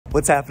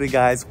What's happening,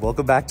 guys?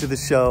 Welcome back to the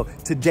show.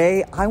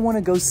 Today, I want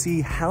to go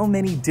see how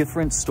many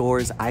different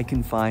stores I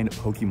can find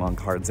Pokemon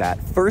cards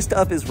at. First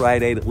up is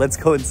Rite Aid. Let's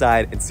go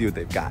inside and see what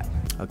they've got.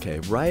 Okay,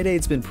 Rite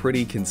Aid's been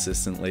pretty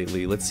consistent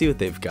lately. Let's see what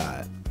they've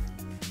got.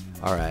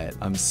 All right,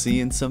 I'm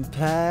seeing some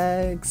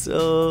packs,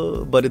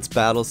 but it's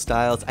battle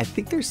styles. I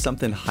think there's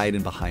something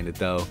hiding behind it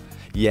though.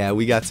 Yeah,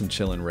 we got some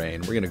Chillin'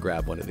 Rain. We're gonna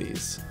grab one of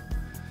these.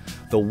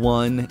 The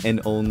one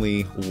and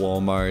only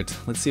Walmart.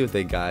 Let's see what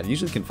they got.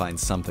 Usually can find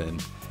something.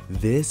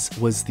 This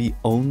was the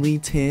only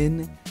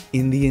tin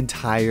in the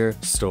entire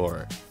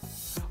store.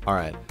 All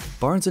right,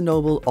 Barnes &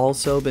 Noble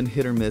also been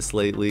hit or miss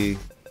lately.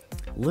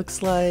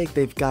 Looks like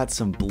they've got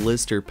some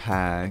blister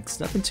packs.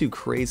 Nothing too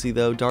crazy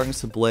though.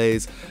 Darkness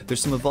Ablaze. There's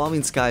some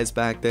Evolving Skies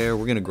back there.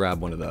 We're gonna grab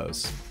one of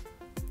those.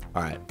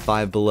 All right,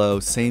 Five Below,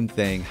 same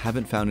thing.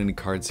 Haven't found any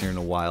cards here in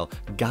a while.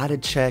 Gotta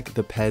check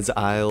the Pez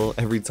aisle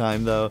every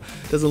time though.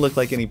 Doesn't look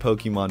like any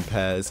Pokemon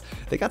Pez.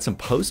 They got some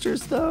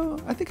posters though.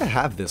 I think I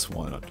have this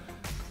one.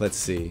 Let's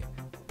see.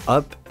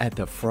 Up at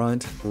the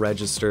front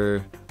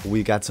register,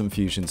 we got some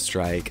Fusion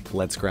Strike.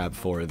 Let's grab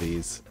 4 of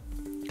these.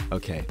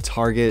 Okay,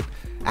 Target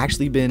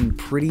actually been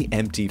pretty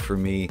empty for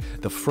me.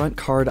 The front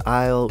card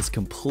aisle is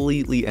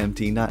completely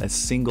empty, not a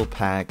single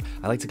pack.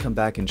 I like to come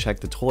back and check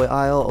the toy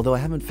aisle, although I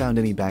haven't found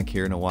any back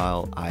here in a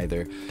while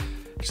either.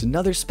 There's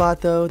another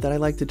spot though that I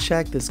like to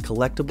check, this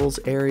collectibles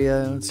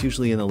area. It's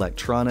usually in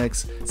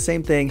electronics.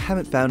 Same thing,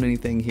 haven't found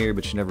anything here,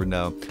 but you never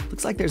know.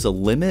 Looks like there's a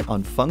limit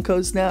on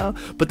Funkos now,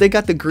 but they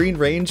got the Green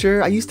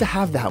Ranger. I used to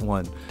have that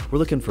one. We're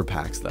looking for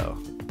packs though.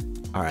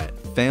 All right,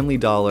 Family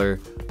Dollar.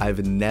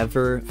 I've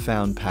never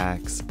found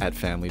packs at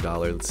Family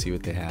Dollar. Let's see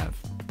what they have.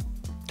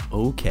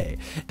 Okay,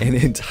 an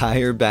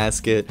entire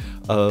basket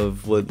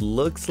of what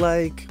looks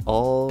like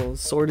all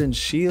Sword and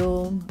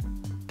Shield.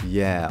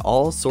 Yeah,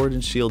 all Sword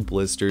and Shield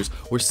blisters.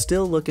 We're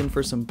still looking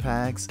for some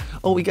packs.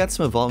 Oh, we got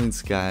some Evolving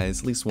Skies,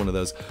 at least one of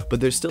those,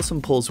 but there's still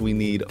some pulls we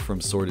need from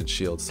Sword and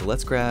Shield. So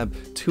let's grab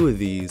 2 of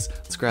these.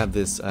 Let's grab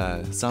this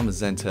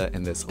Zamazenta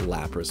and this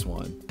Lapras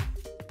one.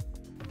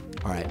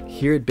 All right,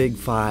 here at Big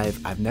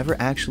 5, I've never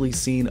actually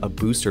seen a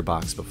booster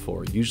box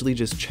before, usually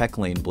just check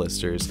lane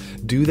blisters.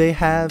 Do they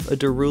have a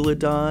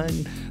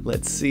Duraludon?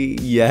 Let's see.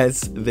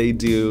 Yes, they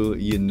do.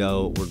 You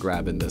know we're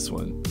grabbing this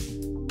one.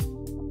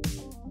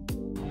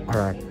 All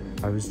right,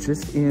 I was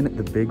just in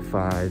the Big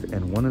 5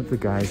 and one of the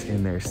guys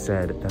in there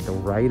said that the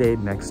Rite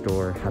Aid next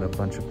door had a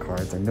bunch of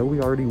cards. I know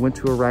we already went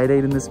to a Rite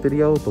Aid in this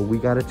video, but we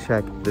gotta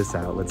check this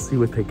out. Let's see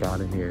what they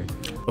got in here.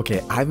 Okay,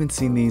 I haven't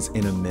seen these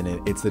in a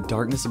minute. It's the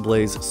Darkness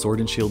Ablaze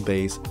Sword and Shield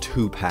base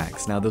 2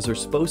 packs. Now those are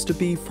supposed to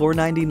be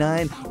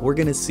 $4.99. We're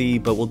gonna see,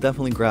 but we'll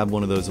definitely grab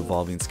one of those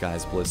Evolving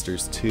Skies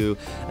blisters too.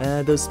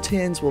 Those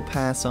tins we'll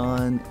pass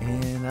on,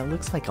 and that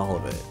looks like all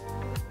of it.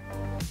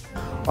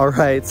 All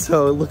right,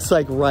 so it looks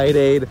like Rite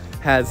Aid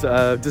has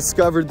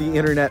discovered the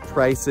internet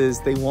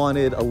prices. They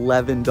wanted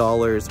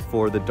 $11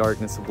 for the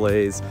Darkness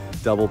Ablaze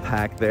double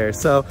pack there.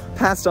 So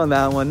passed on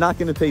that one, not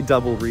gonna pay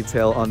double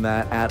retail on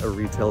that at a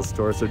retail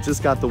store. So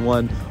just got the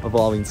one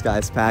Evolving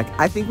Skies pack.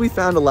 I think we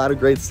found a lot of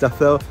great stuff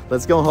though.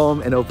 Let's go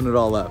home and open it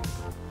all up.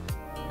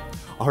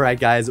 All right,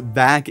 guys,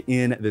 back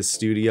in the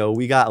studio.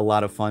 We got a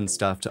lot of fun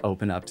stuff to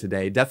open up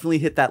today. Definitely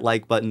hit that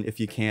like button if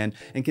you can,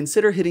 and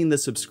consider hitting the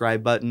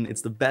subscribe button.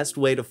 It's the best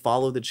way to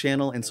follow the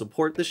channel and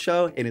support the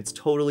show, and it's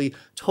totally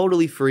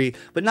free.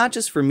 But not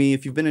just for me.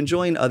 If you've been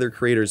enjoying other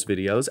creators'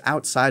 videos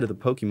outside of the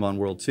Pokemon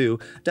world too,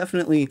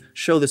 definitely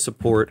show the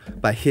support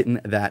by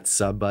hitting that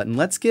sub button.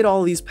 Let's get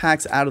all these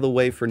packs out of the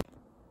way for now.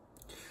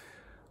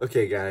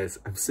 Okay guys,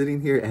 I'm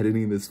sitting here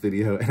editing this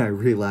video and I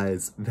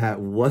realized that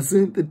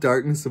wasn't the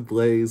Darkness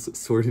Ablaze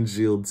Sword and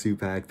Shield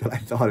 2-pack that I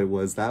thought it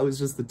was. That was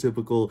just the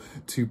typical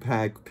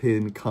 2-pack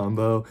pin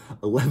combo.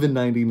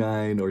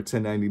 $11.99 or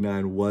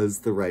 $10.99 was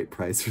the right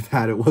price for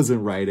that. It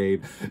wasn't Rite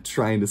Aid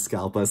trying to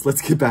scalp us.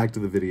 Let's get back to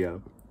the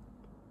video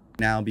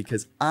now,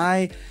 because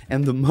I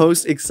am the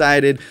most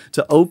excited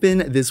to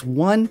open this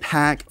one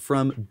pack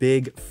from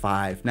Big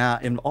 5. Now,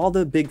 in all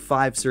the Big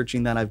 5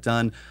 searching that I've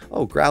done,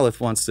 oh,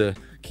 Growlithe wants to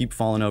keep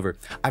falling over.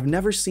 I've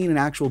never seen an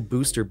actual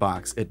booster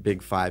box at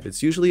Big 5.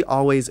 It's usually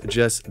always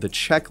just the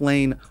check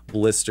lane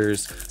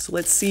blisters. So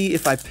let's see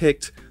if I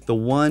picked the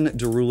one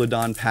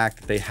Duraludon pack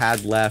that they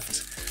had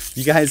left.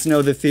 You guys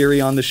know the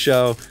theory on the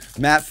show.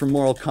 Matt from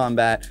Mortal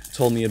Kombat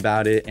told me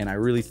about it, and I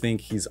really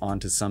think he's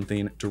onto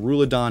something.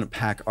 Duraludon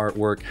pack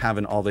artwork,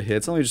 having all the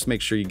hits. Let me just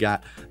make sure you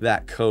got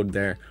that code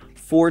there.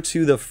 4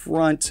 to the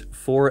front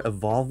for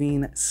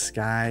Evolving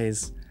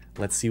Skies.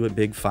 Let's see what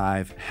Big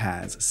 5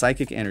 has.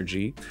 Psychic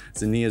Energy,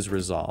 Zinnia's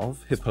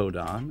Resolve,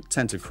 Hippowdon,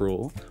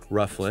 Tentacruel,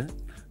 Rufflet,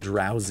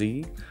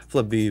 Drowsy,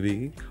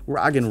 Flabibi,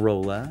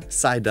 Roggenrola,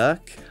 Psyduck,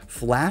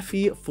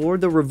 Flaffy for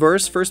the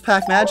reverse first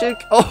pack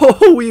magic.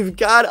 Oh, we've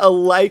got a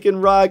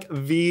Lycanroc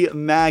V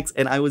Max.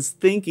 And I was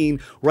thinking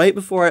right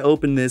before I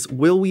opened this,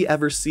 will we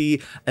ever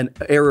see an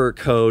error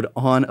code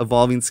on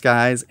Evolving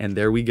Skies? And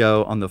there we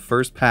go on the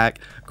first pack,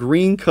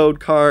 green code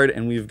card,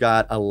 and we've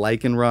got a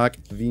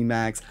Lycanroc V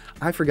Max.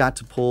 I forgot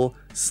to pull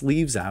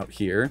sleeves out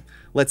here.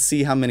 Let's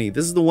see how many.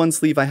 This is the one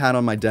sleeve I had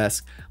on my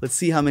desk. Let's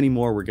see how many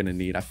more we're gonna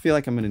need. I feel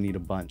like I'm gonna need a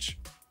bunch.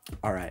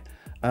 All right.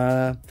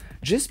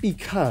 Just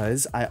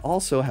because I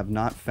also have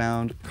not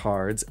found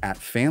cards at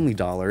Family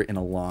Dollar in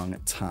a long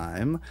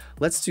time,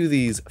 let's do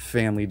these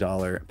Family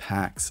Dollar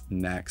packs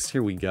next.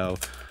 Here we go.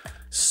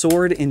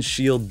 Sword and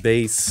Shield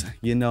base.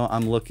 You know,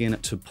 I'm looking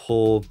to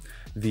pull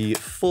the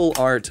full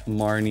art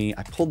Marnie.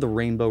 I pulled the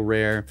rainbow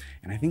rare,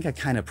 and I think I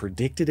kind of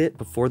predicted it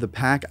before the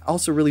pack. I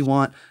also really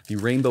want the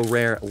rainbow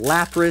rare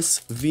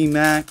Lapras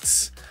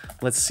VMAX.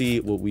 Let's see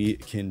what we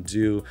can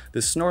do. The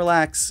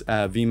Snorlax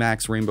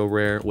VMAX Rainbow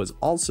Rare was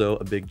also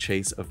a big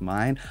chase of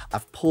mine.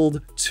 I've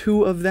pulled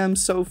 2 of them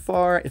so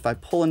far. If I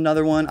pull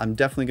another one, I'm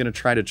definitely gonna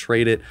try to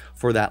trade it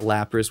for that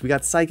Lapras. We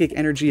got Psychic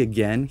Energy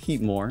again,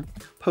 Heatmore,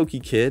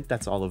 Pokekid,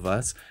 that's all of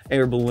us,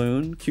 Air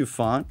Balloon,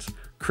 Qfont,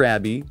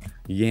 Krabby,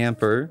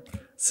 Yamper,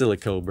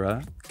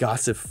 Silicobra,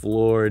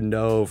 Gossifleur,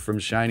 no, from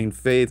Shining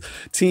Faith,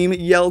 Team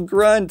Yell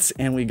Grunt,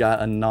 and we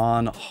got a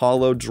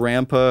non-holo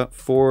Drampa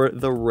for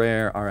the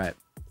rare. All right.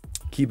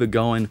 Keep it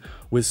going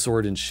with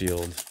Sword and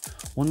Shield.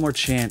 One more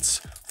chance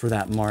for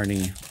that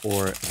Marnie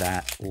or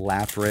that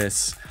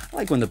Lapras. I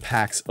like when the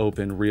packs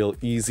open real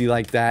easy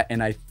like that,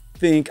 and I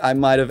think I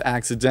might have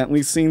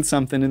accidentally seen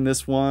something in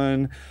this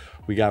one.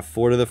 We got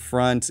 4 to the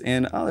front,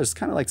 and oh, there's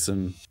kind of like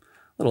some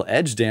little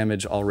edge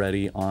damage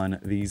already on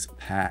these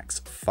packs.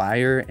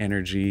 Fire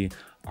Energy.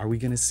 Are we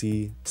gonna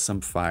see some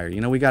fire? You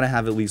know, we gotta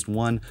have at least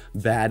one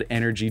bad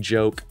energy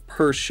joke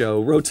per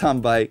show. Rotom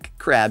Bike,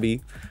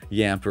 Krabby,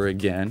 Yamper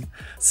again,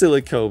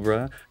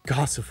 Silicobra,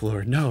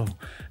 Gossifleur, no,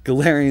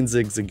 Galarian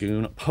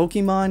Zigzagoon,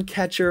 Pokemon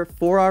Catcher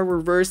for our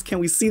reverse. Can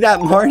we see that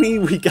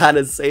Marnie? We got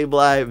a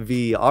Sableye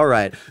V. All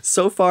right,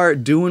 so far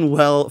doing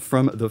well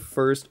from the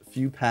first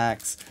few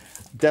packs.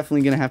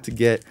 Definitely gonna have to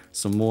get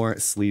some more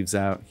sleeves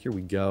out. Here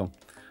we go.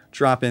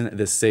 Dropping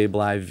the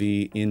Sableye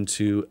V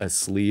into a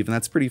sleeve. And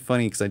that's pretty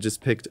funny because I just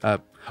picked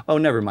up, oh,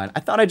 never mind. I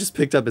thought I just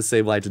picked up a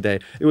Sableye today.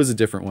 It was a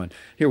different one.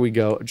 Here we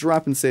go.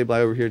 Dropping Sableye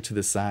over here to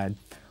the side.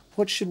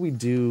 What should we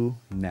do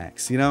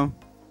next? You know,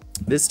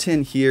 this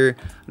tin here,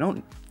 I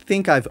don't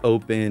think I've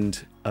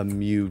opened a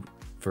Mew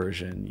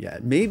version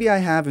yet. Maybe I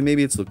have, and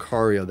maybe it's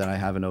Lucario that I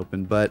haven't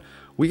opened, but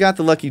we got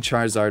the Lucky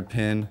Charizard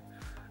pin.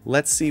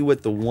 Let's see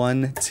what the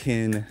one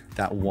tin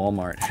that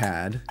Walmart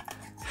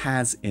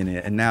has in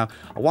it. And now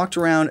I walked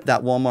around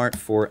that Walmart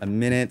for a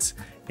minute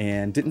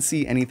and didn't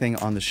see anything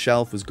on the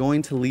shelf. Was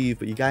going to leave,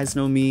 but you guys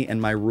know me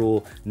and my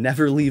rule,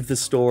 never leave the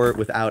store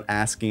without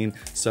asking.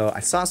 So I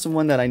saw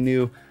someone that I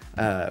knew,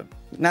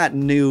 not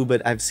new,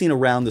 but I've seen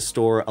around the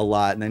store a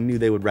lot, and I knew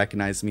they would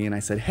recognize me. And I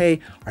said, hey,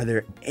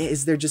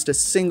 is there just a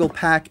single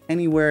pack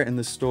anywhere in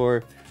the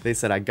store? They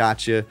said, I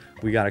got you.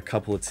 We got a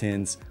couple of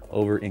tins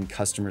over in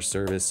customer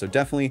service. So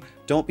definitely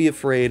don't be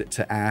afraid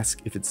to ask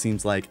if it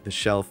seems like the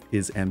shelf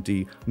is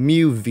empty.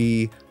 Mew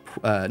V,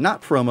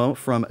 not promo,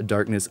 from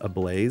Darkness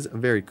Ablaze.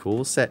 Very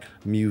cool. Set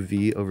Mew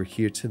V over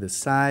here to the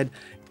side.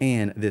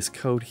 And this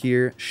code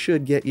here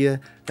should get you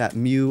that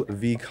Mew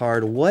V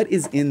card. What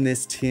is in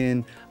this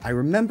tin? I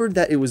remembered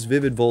that it was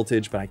Vivid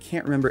Voltage, but I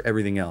can't remember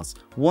everything else.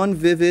 1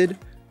 Vivid,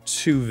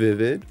 2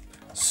 Vivid,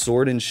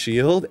 Sword and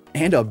Shield,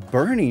 and a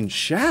Burning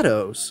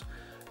Shadows.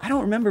 I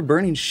don't remember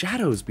Burning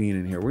Shadows being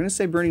in here. We're gonna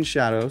say Burning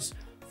Shadows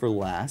for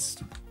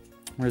last.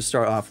 We're gonna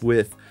start off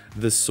with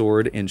the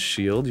Sword and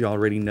Shield. You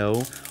already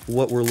know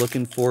what we're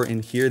looking for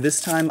in here.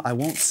 This time I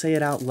won't say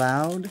it out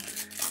loud,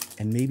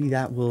 and maybe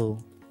that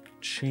will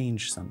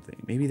change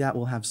something. Maybe that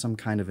will have some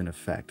kind of an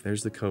effect.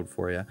 There's the code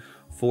for you.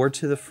 4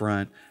 to the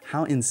front.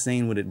 How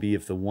insane would it be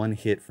if the one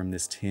hit from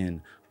this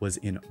tin was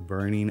in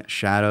Burning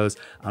Shadows?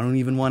 I don't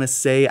even want to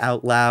say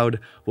out loud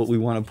what we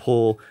want to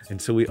pull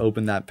until we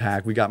open that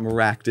pack. We got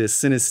Maractus,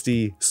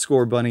 Sinistea,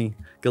 Scorbunny,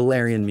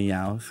 Galarian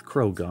Meowth,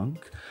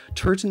 Krogunk,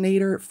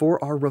 Turtonator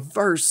for our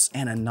reverse,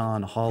 and a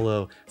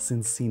non-holo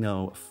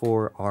Cincino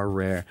for our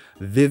rare.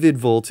 Vivid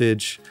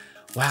Voltage.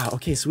 Wow,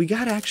 okay, so we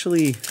got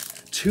actually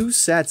 2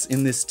 sets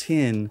in this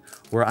tin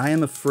where I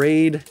am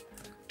afraid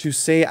to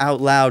say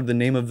out loud the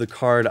name of the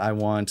card I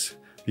want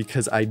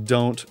because I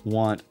don't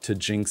want to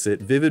jinx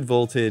it. Vivid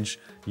Voltage,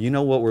 you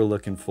know what we're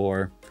looking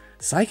for.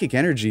 Psychic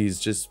Energy is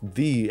just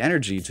the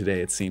energy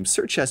today, it seems.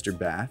 Sir Chester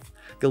Bath,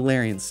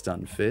 Galarian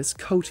Stunfisk,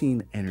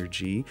 Coating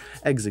Energy,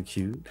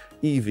 Execute,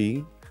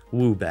 Eevee,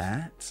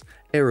 Woobat,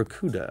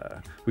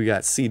 Arrokuda. We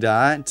got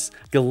C-Dot,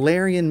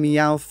 Galarian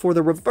Meowth for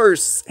the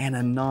reverse, and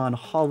a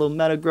non-holo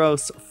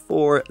Metagross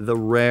for the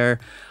rare.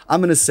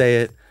 I'm gonna say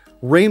it.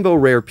 Rainbow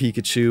Rare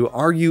Pikachu,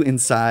 are you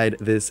inside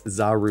this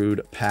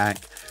Zarude pack?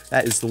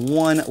 That is the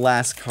one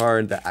last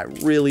card that I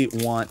really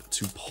want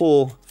to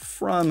pull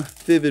from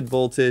Vivid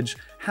Voltage.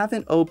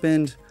 Haven't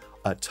opened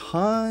a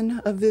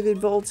ton of Vivid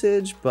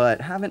Voltage,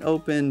 but haven't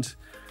opened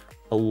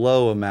a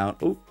low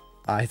amount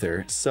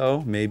either.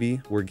 So maybe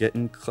we're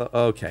getting close.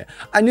 Okay,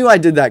 I knew I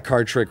did that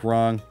card trick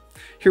wrong.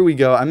 Here we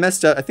go. I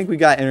messed up. I think we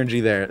got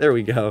energy there. There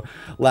we go.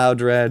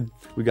 Loudred.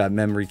 We got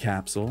Memory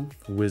Capsule,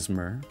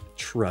 Whismur,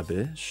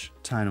 Trubbish,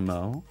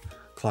 Tynamo,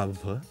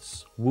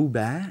 Clobbopus,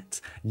 Woobat,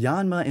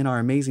 Yanma in our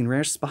amazing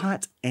rare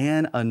spot,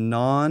 and a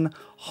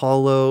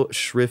non-holo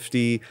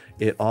Shrifty.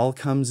 It all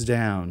comes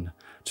down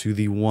to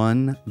the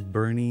one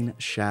Burning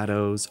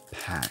Shadows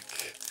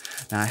pack.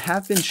 Now, I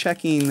have been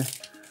checking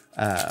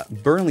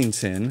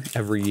Burlington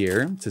every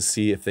year to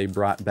see if they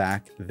brought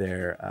back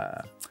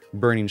their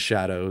Burning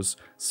Shadows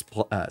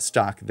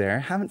stock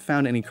there. Haven't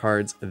found any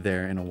cards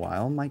there in a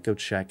while. Might go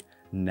check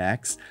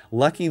next.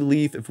 Lucky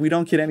Leaf, if we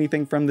don't get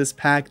anything from this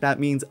pack, that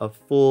means a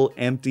full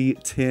empty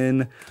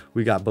tin.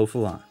 We got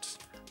Bofalant,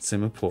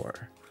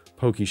 Simipour,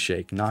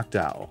 Pokeshake,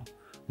 Noctowl,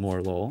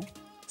 Morlul,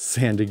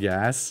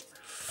 Sandygast.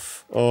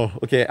 Oh,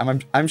 okay,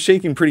 I'm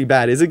shaking pretty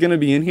bad. Is it gonna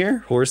be in here?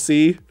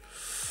 Horsey,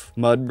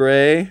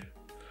 Mudbray,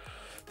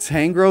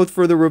 Tangrowth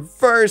for the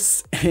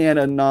reverse, and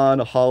a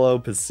non-holo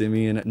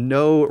Passimian.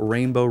 No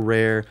Rainbow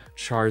Rare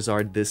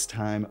Charizard this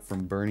time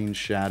from Burning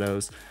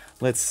Shadows.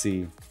 Let's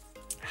see.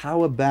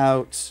 How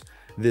about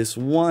this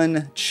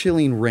one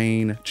Chilling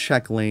Rain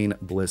check lane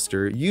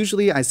blister?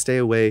 Usually I stay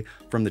away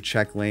from the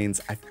check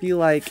lanes. I feel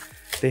like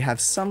they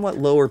have somewhat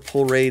lower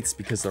pull rates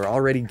because they're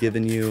already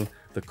giving you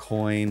the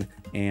coin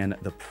and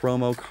the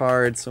promo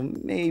card. So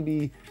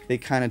maybe they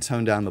kind of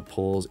tone down the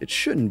pulls. It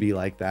shouldn't be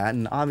like that.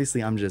 And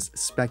obviously I'm just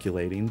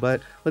speculating,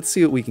 but let's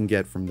see what we can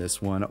get from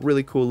this one. A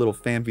really cool little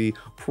Phanpy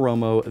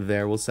promo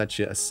there. We'll set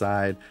you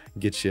aside,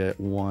 get you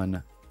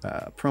one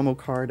promo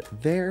card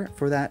there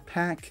for that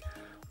pack.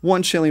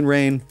 One Chilling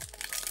Rain.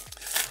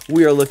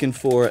 We are looking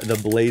for the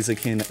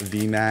Blaziken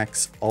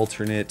VMAX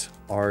alternate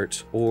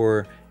art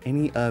or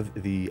any of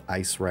the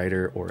Ice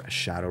Rider or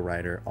Shadow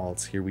Rider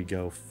alts. Here we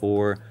go.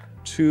 4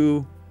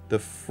 to the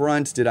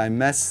front. Did I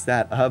mess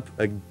that up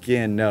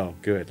again? No,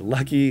 good.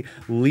 Lucky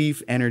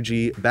Leaf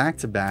Energy back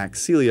to back.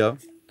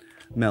 Celio,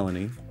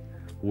 Melanie,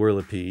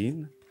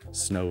 Whirlipede,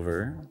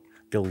 Snover,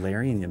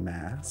 Galarian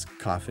Yamask,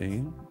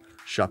 Coughing,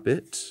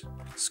 Shuppet,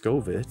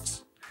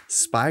 Scovit,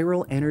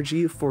 Spiral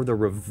Energy for the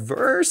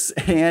reverse,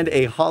 and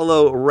a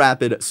holo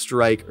Rapid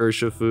Strike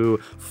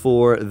Urshifu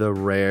for the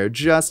rare.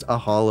 Just a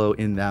holo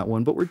in that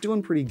one, but we're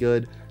doing pretty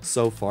good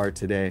so far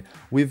today.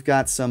 We've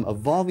got some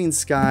Evolving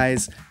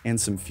Skies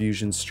and some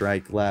Fusion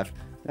Strike left.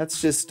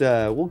 That's just,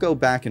 we'll go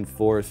back and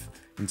forth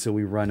until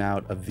we run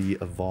out of the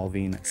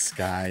Evolving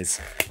Skies.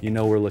 You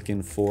know we're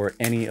looking for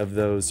any of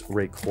those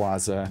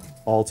Rayquaza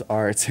alt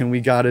arts, and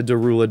we got a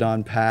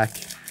Duraludon pack.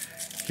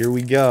 Here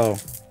we go.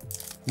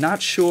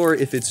 Not sure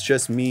if it's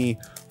just me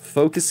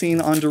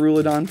focusing on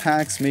Duraludon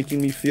packs,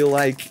 making me feel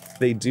like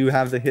they do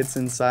have the hits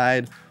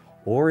inside,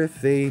 or if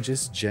they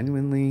just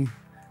genuinely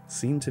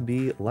seem to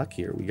be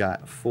luckier. We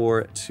got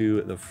 4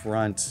 to the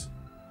front.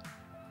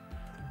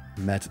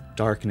 Met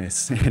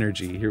Darkness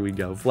Energy. Here we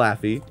go.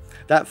 Flaffy.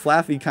 That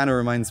Flaffy kind of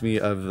reminds me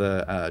of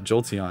the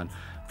Jolteon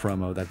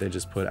promo that they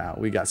just put out.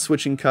 We got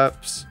Switching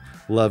Cups,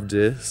 Love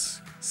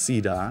Disc,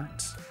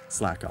 C-Dot,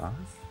 Slack Off,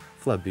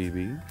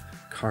 Flubebe,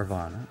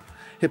 Carvana,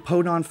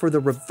 Hippowdon for the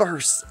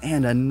reverse,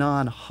 and a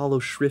non-holo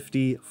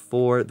Shrifty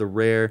for the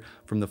rare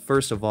from the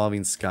first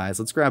Evolving Skies.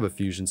 Let's grab a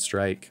Fusion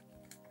Strike.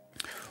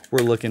 We're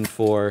looking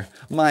for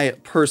my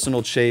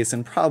personal chase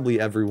and probably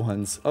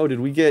everyone's. Oh, did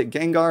we get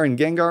Gengar and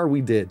Gengar?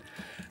 We did.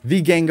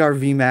 The Gengar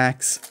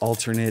VMAX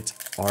alternate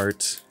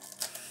art.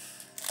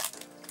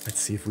 Let's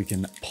see if we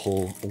can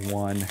pull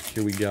one.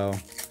 Here we go.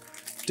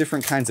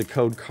 Different kinds of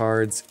code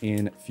cards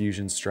in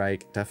Fusion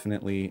Strike.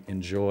 Definitely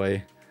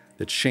enjoy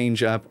the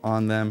change up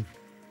on them.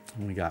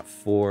 And we got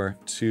 4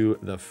 to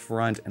the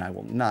front, and I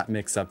will not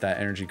mix up that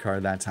energy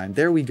card that time.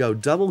 There we go,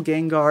 double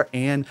Gengar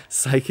and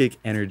Psychic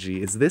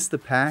Energy. Is this the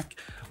pack?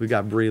 We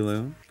got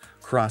Breloom,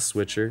 Cross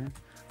Switcher,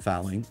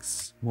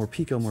 Phalanx,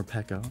 Morpeko,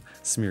 Morpeko,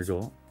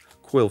 Smeargle,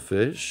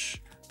 Quillfish,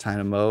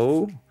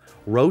 Tynamo,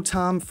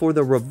 Rotom for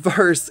the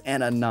reverse,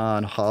 and a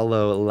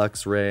non-holo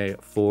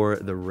Luxray for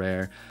the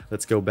rare.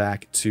 Let's go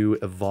back to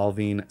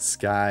Evolving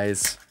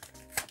Skies.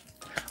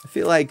 I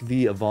feel like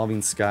the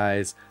Evolving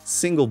Skies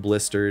single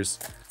blisters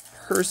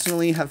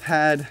personally have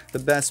had the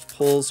best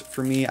pulls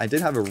for me. I did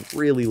have a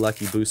really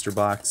lucky booster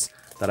box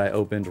that I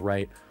opened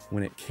right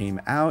when it came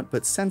out,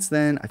 but since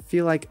then I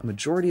feel like a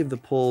majority of the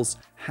pulls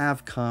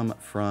have come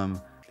from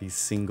these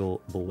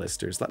single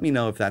blisters. Let me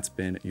know if that's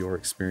been your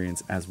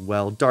experience as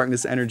well.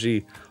 Darkness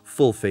Energy,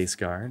 Full Face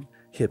Guard,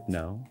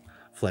 Hypno,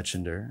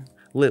 Fletchinder,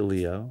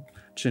 Litleo,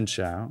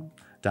 Chinchou,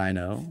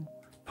 Dino,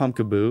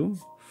 Pumpkaboo,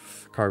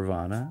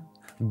 Carvana,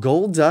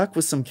 Golduck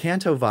with some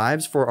Kanto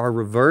vibes for our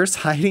reverse,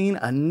 hiding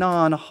a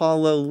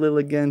non-holo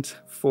Lilligant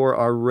for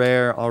our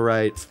rare. All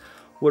right,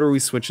 what are we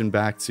switching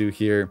back to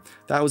here?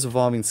 That was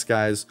Evolving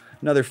Skies,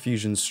 another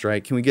Fusion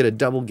Strike. Can we get a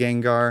double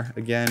Gengar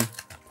again?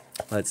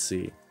 Let's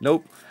see.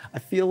 Nope. I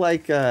feel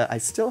like I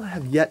still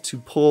have yet to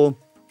pull,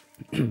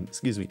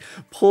 excuse me,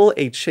 pull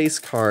a chase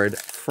card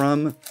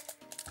from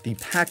the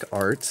pack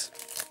art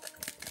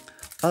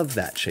of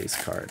that chase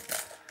card.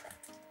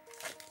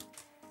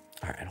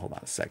 All right, hold on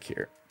a sec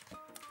here.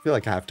 I feel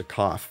like I have to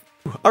cough.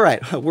 All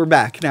right, we're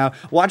back. Now,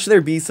 watch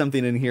there be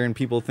something in here and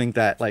people think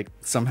that, like,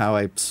 somehow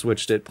I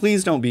switched it.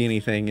 Please don't be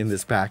anything in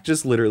this pack,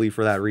 just literally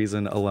for that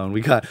reason alone. We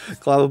got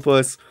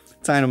Clobbopus,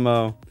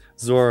 Tynamo,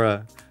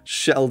 Zora,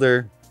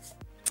 Shelder,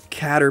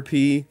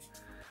 Caterpie,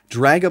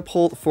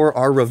 Dragapult for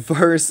our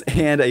reverse,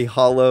 and a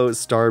holo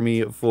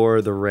Starmie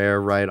for the rare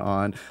right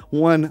on.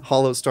 One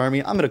holo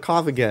Starmie. I'm gonna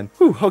cough again.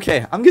 Whew,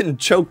 okay, I'm getting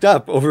choked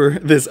up over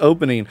this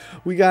opening.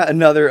 We got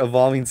another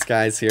Evolving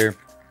Skies here.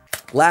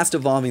 Last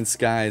Evolving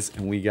Skies,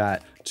 and we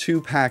got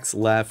 2 packs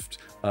left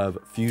of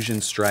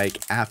Fusion Strike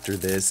after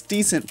this.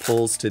 Decent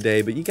pulls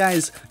today, but you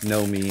guys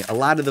know me. A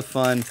lot of the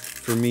fun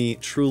for me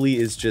truly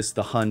is just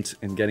the hunt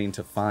and getting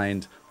to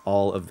find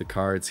all of the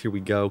cards. Here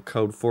we go,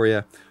 code for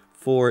you.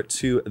 4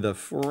 to the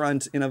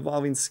front in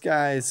Evolving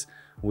Skies.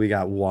 We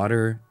got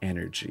Water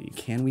Energy.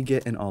 Can we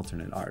get an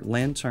alternate art?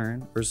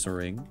 Lantern,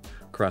 Ursaring,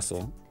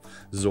 Crustle,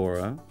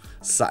 Zora,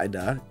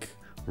 Psyduck,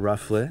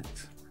 Rufflet,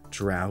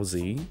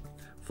 Drowsy,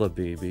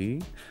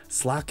 Flababy,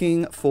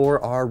 Slocking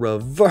for our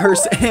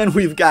reverse, and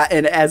we've got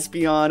an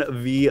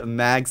Espeon V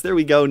Max. There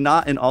we go,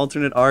 not an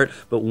alternate art,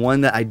 but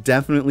one that I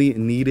definitely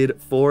needed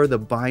for the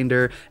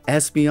binder.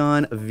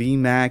 Espeon V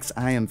Max.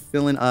 I am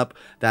filling up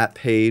that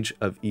page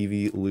of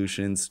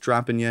evolutions,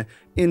 dropping you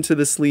into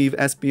the sleeve,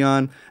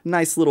 Espeon.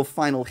 Nice little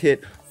final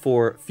hit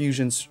for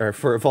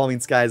for Evolving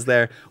Skies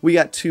there. We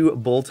got 2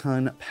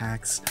 Boltund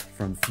packs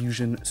from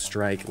Fusion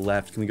Strike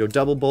left. Can we go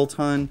double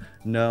Boltund?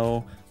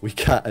 No. We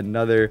got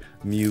another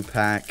Mew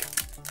pack.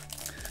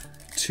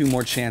 2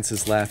 more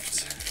chances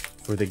left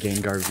for the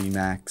Gengar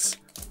VMAX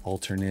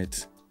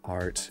alternate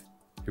art.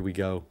 Here we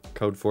go.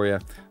 Code for you.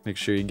 Make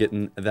sure you're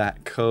getting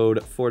that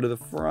code 4 to the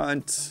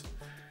front.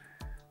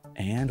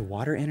 And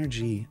Water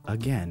Energy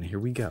again. Here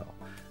we go.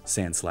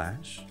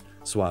 Sandslash,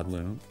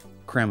 Swadloon,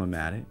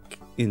 Cramomatic,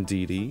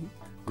 Indeedee,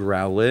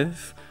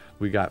 Growlithe.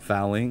 We got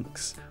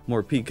Phalanx,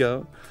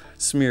 Morpeko,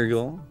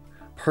 Smeargle,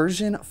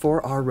 Persian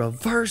for our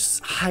reverse,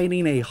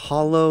 hiding a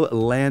holo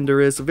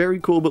Landorus.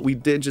 Very cool, but we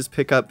did just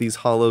pick up these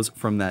holos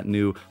from that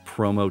new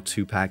promo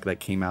 2-pack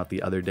that came out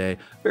the other day.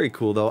 Very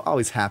cool though,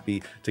 always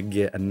happy to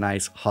get a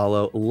nice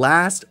holo.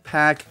 Last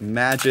pack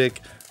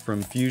magic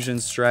from Fusion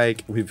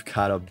Strike. We've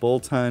got a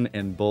Boltund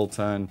and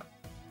Boltund.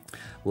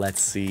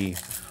 Let's see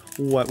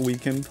what we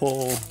can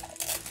pull.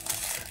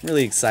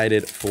 Really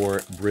excited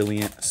for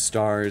Brilliant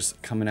Stars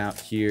coming out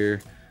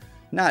here.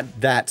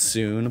 Not that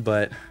soon,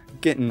 but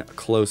getting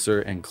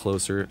closer and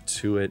closer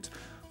to it.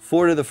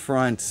 4 to the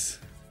front.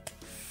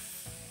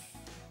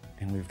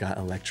 And we've got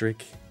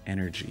Electric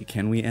Energy.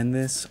 Can we end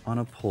this on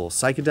a pull?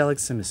 Psychedelic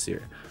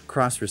Simisear,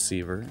 Cross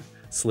Receiver,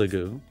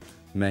 Sliggoo,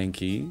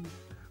 Mankey,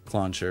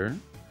 Clauncher,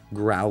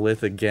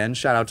 Growlithe again.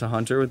 Shout out to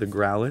Hunter with the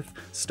Growlithe,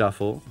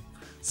 Stuffle,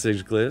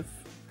 Sigglyph,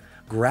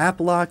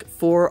 Graplock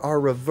for our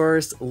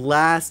reverse.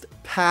 Last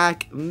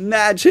pack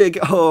magic.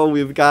 Oh,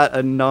 we've got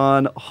a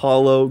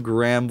non-holo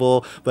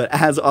Gramble. But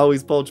as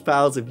always, Pulch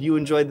Pals, if you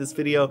enjoyed this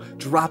video,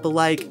 drop a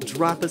like,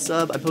 drop a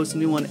sub. I post a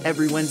new one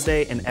every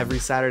Wednesday and every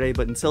Saturday.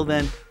 But until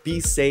then, be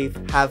safe,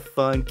 have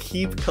fun,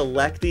 keep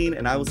collecting,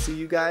 and I will see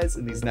you guys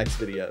in these next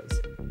videos.